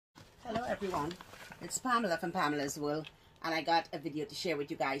Hello everyone, it's Pamela from Pamela's World, and I got a video to share with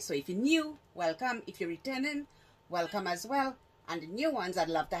you guys. So if you're new, welcome. If you're returning, welcome as well. And the new ones, I'd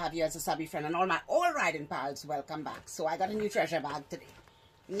love to have you as a subby friend. And all my all riding pals, welcome back. So I got a new treasure bag today.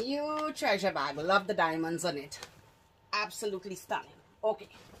 New treasure bag. Love the diamonds on it. Absolutely stunning. Okay.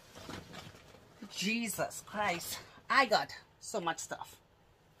 Jesus Christ. I got so much stuff.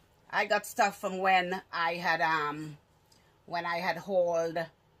 I got stuff from when I had hauled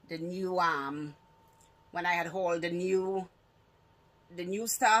the new the new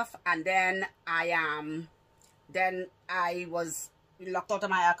stuff, and then I was locked out of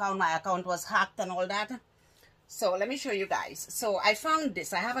my account. My account was hacked and all that. So let me show you guys. So I found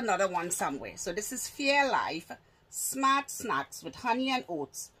this. I have another one somewhere. So this is Fairlife Smart Snacks with honey and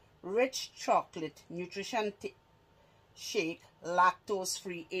oats, rich chocolate nutrition shake, lactose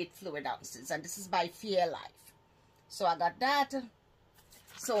free, 8 fluid ounces, and this is by Fairlife. So I got that.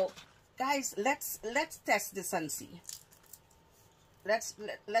 So guys, let's test this and see. Let's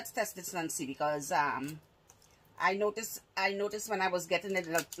test this and see, because I noticed when I was getting it,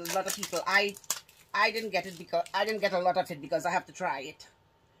 a lot of people, I didn't get it because I didn't get a lot of it because I have to try it.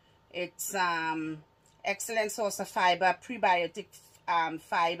 It's excellent source of fiber, prebiotic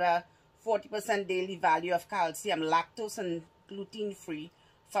fiber, 40% daily value of calcium, lactose and gluten free,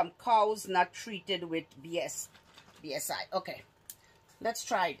 from cows not treated with BSI. Okay, let's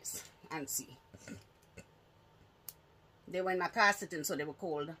try this and see. They were in my car sitting, so they were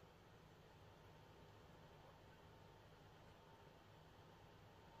cold.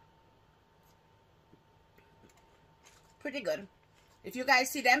 Pretty good. If you guys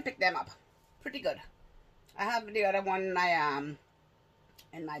see them, pick them up. Pretty good. I have the other one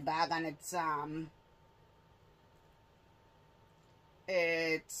in my bag, and it's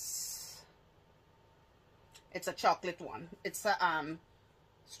a chocolate one. It's a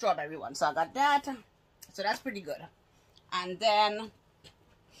strawberry one. So I got that. So that's pretty good. And then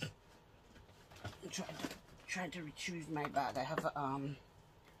try to retrieve my bag. I have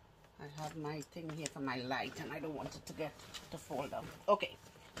my thing here for my light, and I don't want it to fall down. Okay,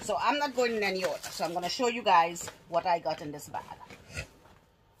 so I'm not going in any order. So I'm going to show you guys what I got in this bag.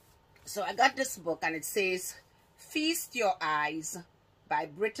 So I got this book, and it says Feast Your Eyes by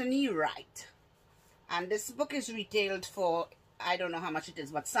Brittany Wright. And this book is retailed for, I don't know how much it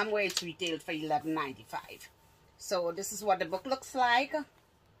is, but somewhere it's retailed for $11.95. So this is what the book looks like.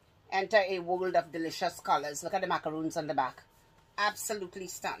 Enter a world of delicious colors. Look at the macaroons on the back. Absolutely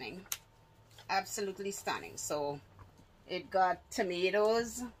stunning. Absolutely stunning. So it got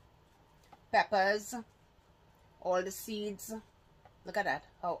tomatoes, peppers, all the seeds. Look at that.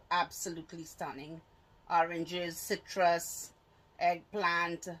 Oh, absolutely stunning. Oranges, citrus,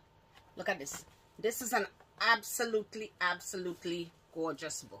 eggplant. Look at this. This is an absolutely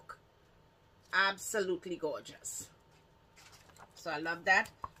gorgeous book. Absolutely gorgeous. So I love that.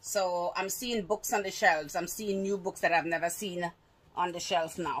 So I'm seeing books on the shelves. I'm seeing new books that I've never seen on the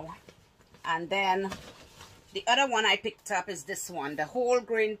shelf now. And then the other one I picked up is this one, the Whole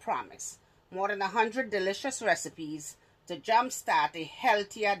Grain Promise. More than 100 delicious recipes to jumpstart a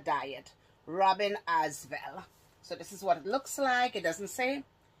healthier diet. Robin Asbell. So this is what it looks like. It doesn't say.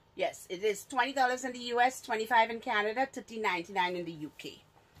 Yes, it is $20 in the US, $25 in Canada, $13.99 in the UK.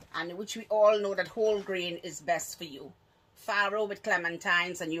 And which we all know that whole grain is best for you. Farro with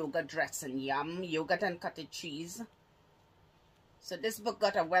clementines and yogurt dressing. Yum. Yogurt and cottage cheese. So this book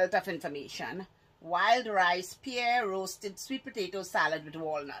got a wealth of information. Wild rice, pear, roasted sweet potato salad with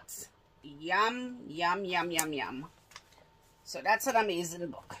walnuts. Yum, yum, yum, yum, yum. So that's an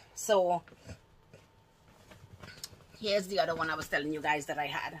amazing book. So here's the other one I was telling you guys that I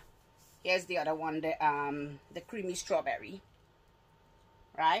had. Here's the other one, the creamy strawberry.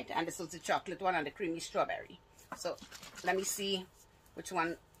 Right? And this was the chocolate one and the creamy strawberry. So let me see which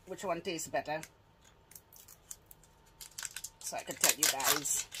one tastes better. So I could tell you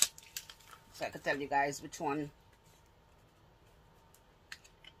guys. Which one.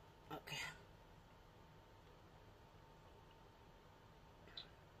 Okay.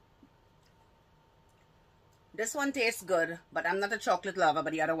 This one tastes good, but I'm not a chocolate lover,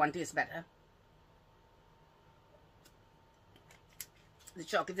 but the other one tastes better. The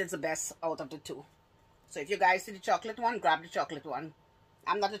chocolate is the best out of the two. So if you guys see the chocolate one, grab the chocolate one.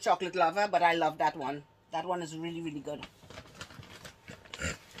 I'm not a chocolate lover, but I love that one. That one is really good.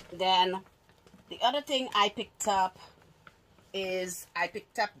 Then the other thing I picked up is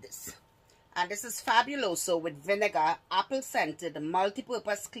this. And this is Fabuloso with vinegar, apple scented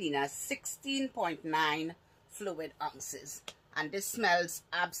multi-purpose cleaner, 16.9 fluid ounces. And this smells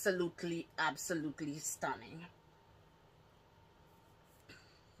absolutely stunning.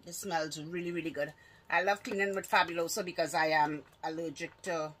 This smells really, really good. I love cleaning with Fabuloso because I am allergic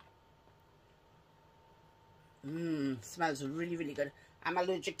to... smells really, really good. I'm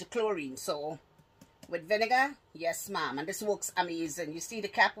allergic to chlorine, so with vinegar, yes ma'am. And this works amazing. You see the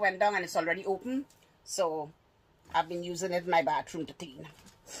cap went down and it's already open. So I've been using it in my bathroom to clean.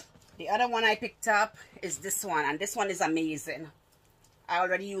 The other one I picked up is this one, and this one is amazing. I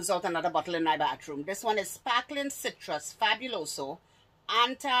already used out another bottle in my bathroom. This one is Sparkling Citrus Fabuloso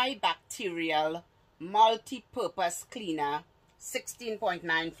Antibacterial Multi-Purpose Cleaner,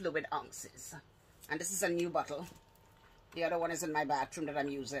 16.9 fluid ounces. And this is a new bottle. The other one is in my bathroom that I'm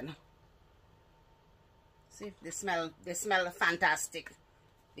using. See, they smell fantastic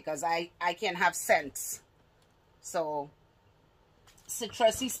because I can have scents. So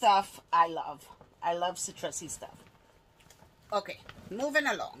citrusy stuff I love. I love citrusy stuff. Okay, moving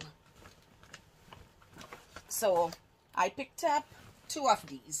along. So I picked up 2 of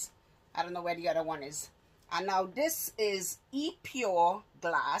these. I don't know where the other one is. And now this is E-Pure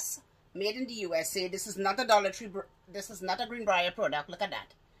Glass, made in the USA. This is not a Dollar Tree. This is not a Greenbrier product. Look at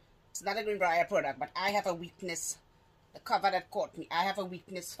that. It's not a Greenbrier product, but I have a weakness. The cover that caught me. I have a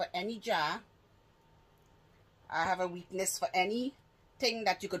weakness for any jar. I have a weakness for anything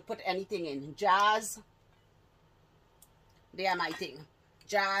that you could put anything in. Jars, they are my thing.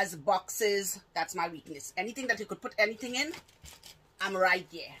 Jars, boxes, that's my weakness. Anything that you could put anything in, I'm right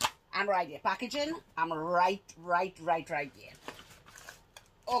there. I'm right there. Packaging, I'm right there.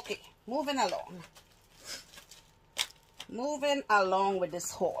 Okay, moving along. Moving along with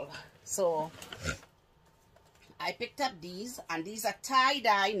this haul. So I picked up these, and these are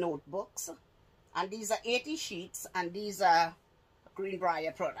tie-dye notebooks, and these are 80 sheets, and these are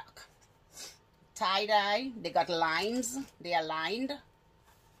Greenbrier product. Tie-dye, they got lines, they are lined.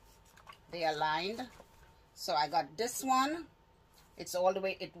 So I got this one. It's all the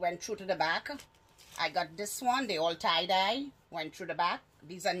way, it went through to the back. I got this one, they all tie-dye, went through the back.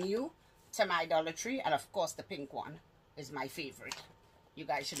 These are new to my Dollar Tree, and of course the pink one is my favorite. You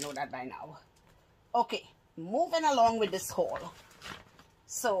guys should know that by now. Okay, moving along with this haul.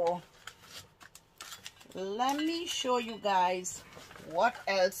 So let me show you guys what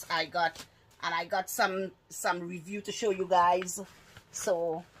else I got. And I got some review to show you guys.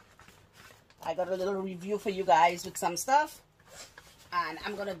 So I got a little review for you guys with some stuff, and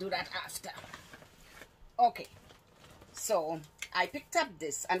I'm gonna do that after. Okay, so I picked up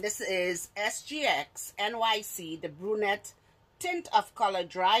this, and this is SGX NYC, the brunette tint of color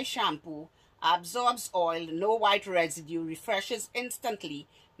dry shampoo, absorbs oil, no white residue, refreshes instantly,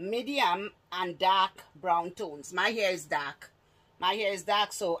 medium and dark brown tones. My hair is dark. My hair is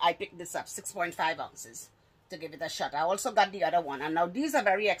dark, so I picked this up, 6.5 ounces, to give it a shot. I also got the other one, and now these are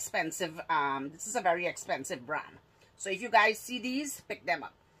very expensive. This is a very expensive brand. So if you guys see these, pick them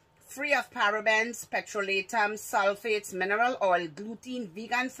up. Free of parabens, petrolatum, sulfates, mineral oil, gluten,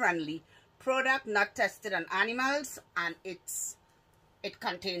 vegan friendly, product not tested on animals, and it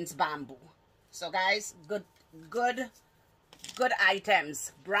contains bamboo. So guys, good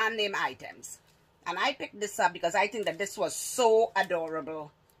items, brand name items. And I picked this up because I think that this was so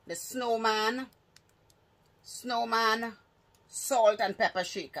adorable. The snowman salt and pepper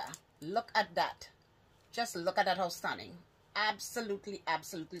shaker. Look at that. Just look at that, how stunning. Absolutely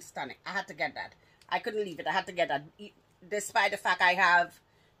stunning. I had to get that. I couldn't leave it. I had to get that. Despite the fact I have,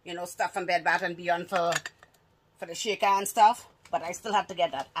 you know, stuff from Bed Bath & Beyond for the shaker and stuff. But I still had to get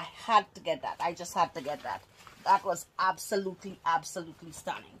that. I had to get that. I just had to get that. That was absolutely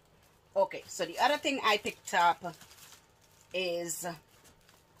stunning. Okay, so the other thing I picked up is,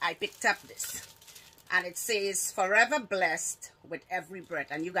 I picked up this. And it says, forever blessed with every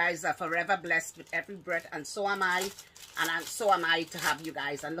breath. And you guys are forever blessed with every breath. And so am I. And so am I to have you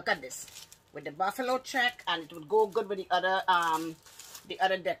guys. And look at this. With the buffalo check. And it would go good with the other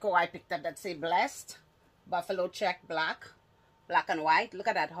deco I picked up that say blessed. Buffalo check black and white. Look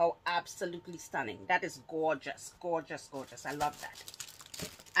at that. How absolutely stunning. That is gorgeous. Gorgeous. I love that.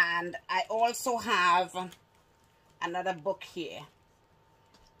 And I also have another book here.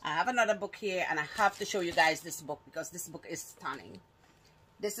 I have another book here, and I have to show you guys this book because this book is stunning.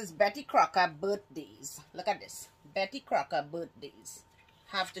 This is Betty Crocker Birthdays. Look at this. Betty Crocker Birthdays.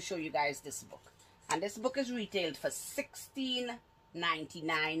 Have to show you guys this book. And this book is retailed for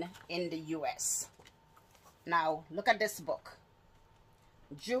 $16.99 in the US. Now, look at this book.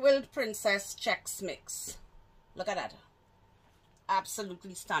 Jeweled Princess Chex Mix. Look at that.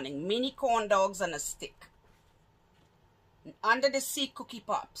 Absolutely stunning. Mini corn dogs on a stick. Under the Sea Cookie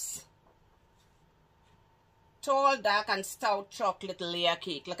Pops. Tall, dark, and stout chocolate layer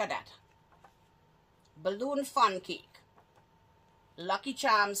cake. Look at that. Balloon fun cake. Lucky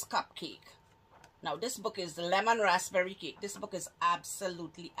Charms cupcake. Now this book is the lemon raspberry cake. This book is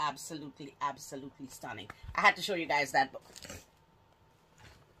absolutely, absolutely, absolutely stunning. I had to show you guys that book.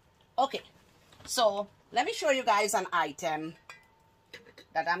 Okay, so let me show you guys an item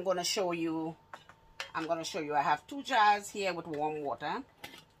that I'm going to show you. I have 2 jars here with warm water.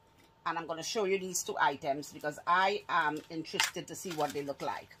 And I'm going to show you these 2 items because I am interested to see what they look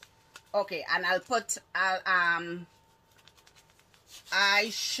like. Okay, and I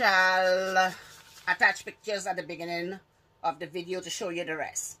shall attach pictures at the beginning of the video to show you the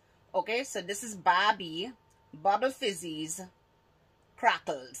rest. Okay, so this is Barbie Bubble Fizzies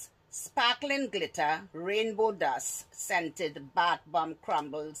Crackles Sparkling Glitter Rainbow Dust Scented Bath Bomb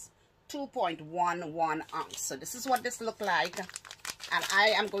Crumbles 2.11 ounce. So this is what this look like, and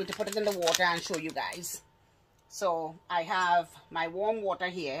I am going to put it in the water and show you guys. So I have my warm water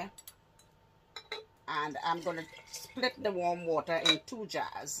here, and I'm going to split the warm water in 2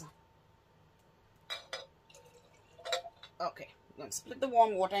 jars. Okay, I'm going to split the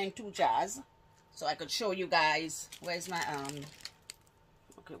warm water in 2 jars so I could show you guys. Where's my,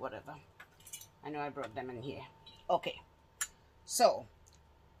 okay, whatever. I know I brought them in here. Okay, so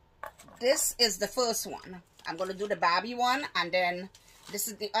this is the first one. I'm going to do the Barbie one, and then this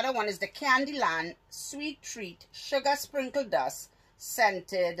is the other one is the Candyland Sweet Treat Sugar Sprinkle Dust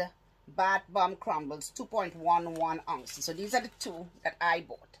Scented Bath Bomb Crumbles 2.11 ounces. So these are the 2 that I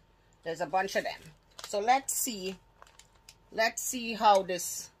bought. There's a bunch of them. So let's see how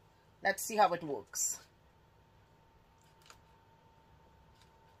it works.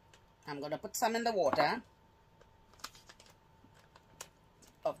 I'm going to put some in the water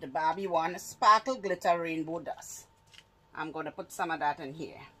of the Barbie one, Sparkle Glitter Rainbow Dust. I'm going to put some of that in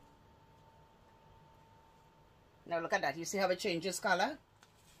here. Now look at that. You see how it changes color?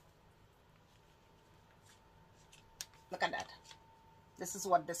 Look at that. This is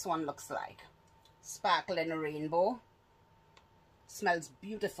what this one looks like. Sparkling rainbow. Smells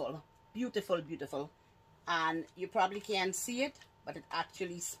beautiful. Beautiful, beautiful. And you probably can't see it, but it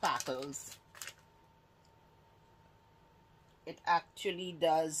actually sparkles. It actually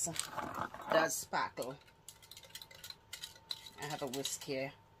does sparkle. I have a whisk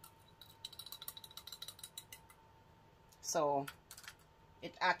here. So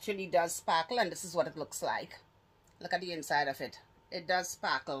it actually does sparkle, and this is what it looks like. Look at the inside of it. It does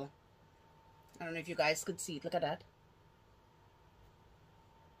sparkle. I don't know if you guys could see it. Look at that.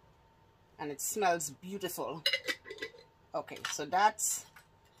 And it smells beautiful. Okay, so that's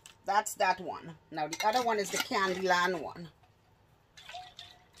that one. Now the other one is the Candyland one.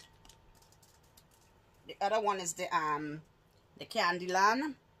 The other one is the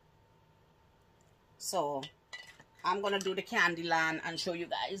Candyland. So I'm gonna do the Candyland and show you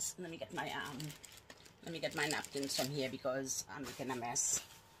guys. Let me get my napkins from here because I'm making a mess.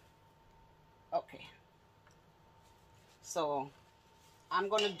 Okay. So I'm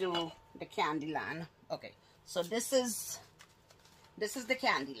gonna do the Candyland. Okay. So this is the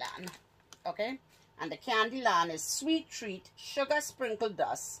Candyland. Okay. And the Candyland is Sweet Treat Sugar Sprinkle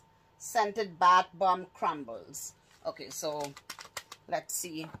Dust Scented Bath Bomb Crumbles. Okay, so let's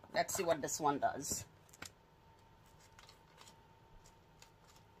see what this one does.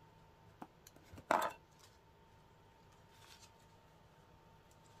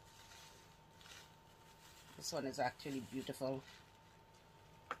 This one is actually beautiful.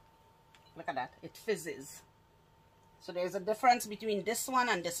 Look at that. It fizzes. So there's a difference between this one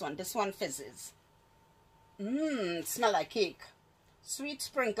and this one. This one fizzes. It smells like cake. Sweet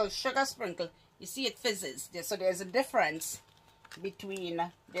sprinkle, sugar sprinkle. You see it fizzes. So there's a difference between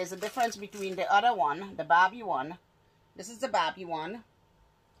the other one, the Barbie one. This is the Barbie one.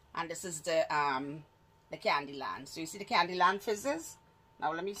 And this is the Candyland. So you see the Candyland fizzes?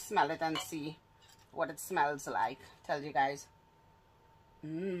 Now let me smell it and see what it smells like. Tell you guys.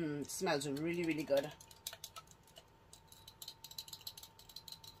 It smells really, really good.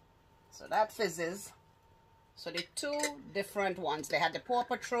 So that fizzes. So the 2 different ones. They had the Paw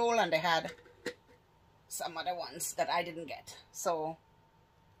Patrol and they had some other ones that I didn't get. So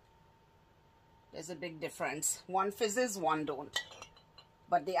there's a big difference. One fizzes, one don't.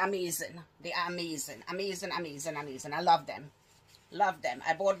 But they're amazing. They are amazing. Amazing, amazing, amazing. I love them. Love them.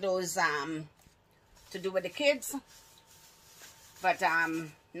 I bought those to do with the kids. But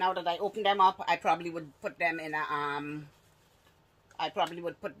now that I open them up, I probably would put them in a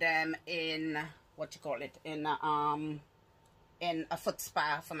what you call it, in a foot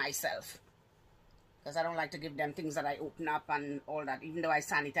spa for myself, because I don't like to give them things that I open up and all that, even though I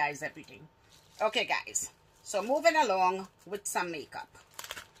sanitize everything. Okay guys, so moving along with some makeup.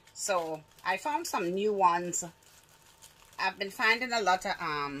 So I found some new ones I've been finding a lot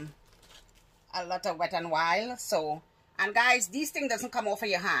of Wet n Wild. So, and guys, these things doesn't come off of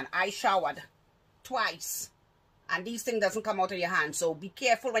your hand. I showered twice, and these things doesn't come out of your hand. So be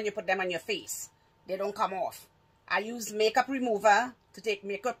careful when you put them on your face. They don't come off. I use makeup remover to take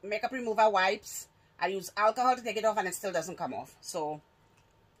makeup remover wipes. I use alcohol to take it off, and it still doesn't come off. So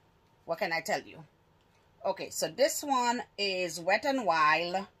what can I tell you? Okay, so this one is Wet n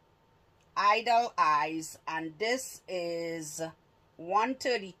Wild Idle Eyes, and this is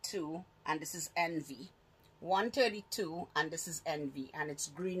 132, and this is Envy. 132, and this is Envy, and it's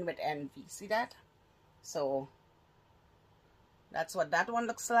green with Envy. See that? So that's what that one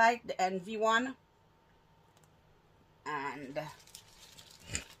looks like, the Envy one. And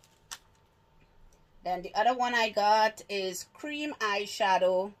then the other one I got is Cream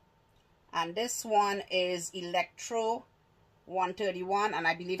Eyeshadow, and this one is Electro 131, and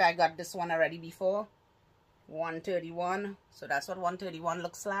I believe I got this one already before. 131. So that's what 131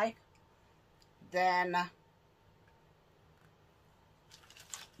 looks like. Then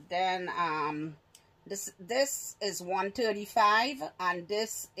this is 135, and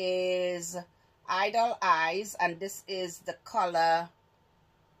this is Idle Eyes, and this is the color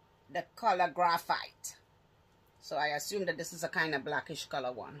Graphite. So I assume that this is a kind of blackish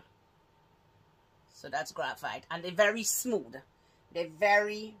color one. So that's Graphite, and they're very smooth. They're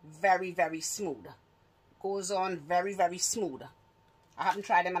very, very, very smooth. Goes on very, very smooth. I haven't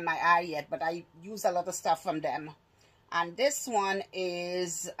tried them on my eye yet, but I use a lot of stuff from them. And this one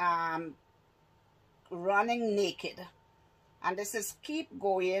is Running Naked, and this is Keep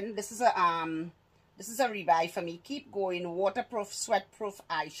Going. This is a rebuy for me. Keep Going Waterproof Sweatproof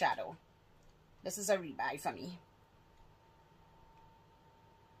Eyeshadow. This is a rebuy for me,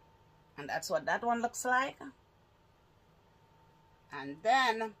 and that's what that one looks like. And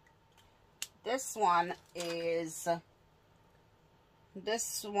then this one is a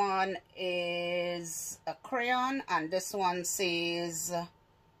crayon, and this one says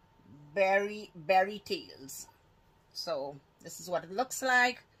Berry Tales. So this is what it looks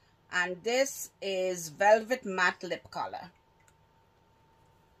like, and this is Velvet Matte Lip Color.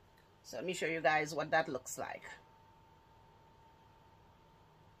 So let me show you guys what that looks like.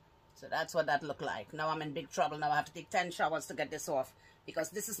 So that's what that looked like. Now I'm in big trouble. Now I have to take 10 showers to get this off,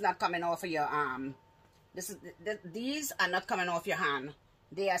 because this is not coming off of your these are not coming off your hand.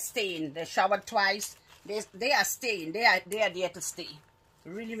 They are stained. They showered twice. They are stained. They are there to stay.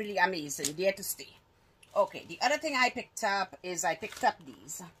 Really, really amazing. There to stay. Okay, the other thing I picked up is I picked up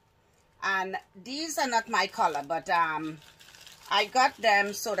these, and these are not my color, but I got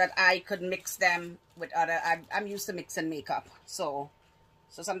them so that I could mix them with other. I'm used to mixing makeup, so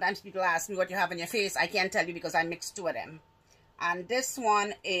sometimes people ask me what you have on your face. I can't tell you because I mixed two of them. And this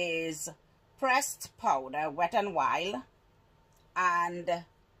one is Pressed Powder Wet n Wild, and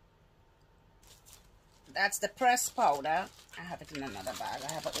that's the pressed powder. I have it in another bag.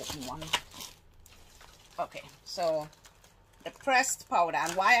 I have an open one. Okay, so the pressed powder,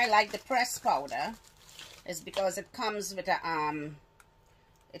 and why I like the pressed powder is because it comes with a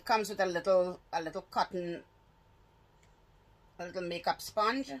little cotton, a little makeup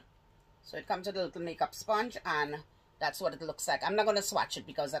sponge. So it comes with a little makeup sponge, and that's what it looks like. I'm not going to swatch it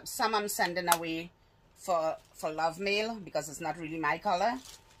because some I'm sending away for love mail because it's not really my color,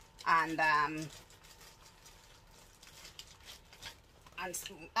 and I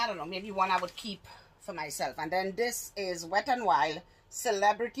don't know, maybe one I would keep for myself. And then this is Wet n Wild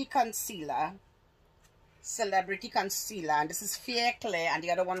Celebrity Concealer, and this is Fair Clay, and the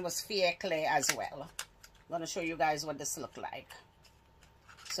other one was Fair Clay as well. I'm going to show you guys what this looks like.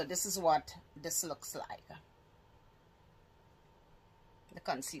 So this is what this looks like. The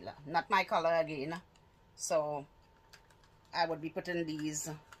concealer, not my color again, so I would be putting these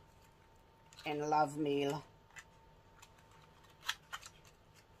in love mail.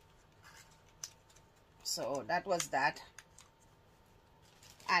 So that was that.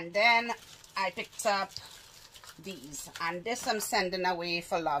 And then I picked up these, and this I'm sending away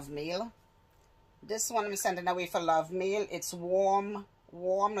for love mail. This one I'm sending away for love mail. It's Warm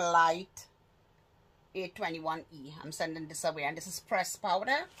Light 821E. I'm sending this away, and this is pressed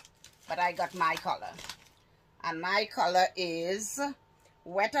powder, but I got my color, and my color is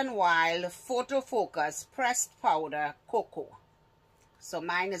Wet n Wild Photo Focus Pressed Powder Cocoa. So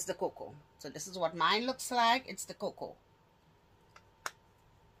mine is the cocoa. So this is what mine looks like. It's the cocoa,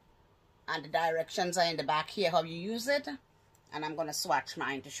 and the directions are in the back here how you use it, and I'm gonna swatch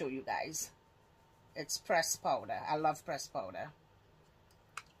mine to show you guys. It's pressed powder. I love pressed powder.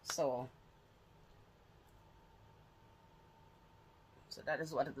 So that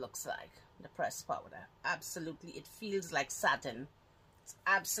is what it looks like. the pressed powder. Absolutely, it feels like satin. It's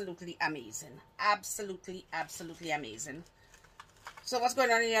absolutely amazing. Absolutely, absolutely amazing. So what's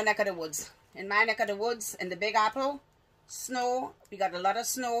going on in your neck of the woods? In my neck of the woods, in the Big Apple, snow. We got a lot of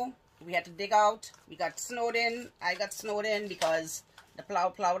snow. We had to dig out. We got snowed in. I got snowed in because the plow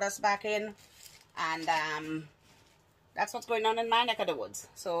plowed us back in. And that's what's going on in my neck of the woods.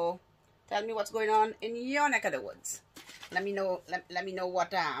 So tell me what's going on in your neck of the woods. Let me know. Let me know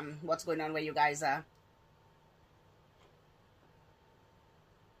what's going on where you guys are.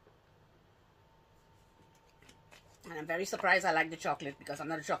 And I'm very surprised I like the chocolate because I'm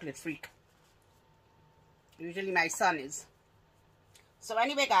not a chocolate freak. Usually my son is. So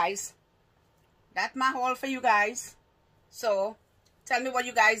anyway, guys, that's my haul for you guys. So tell me what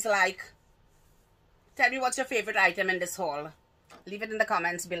you guys like. Tell me what's your favorite item in this haul. Leave it in the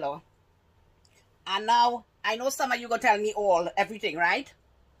comments below. And now, I know some of you gonna tell me everything, right?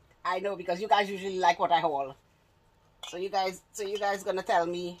 I know, because you guys usually like what I haul. So you guys gonna tell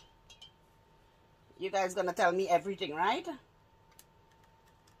me. You guys gonna tell me everything, right?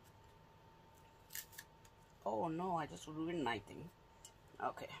 Oh no, I just ruined my thing.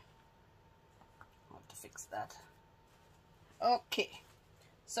 Okay. I'll have to fix that. Okay.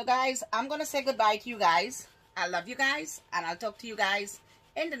 So guys, I'm gonna say goodbye to you guys. I love you guys, and I'll talk to you guys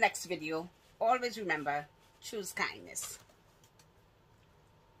in the next video. Always remember, choose kindness.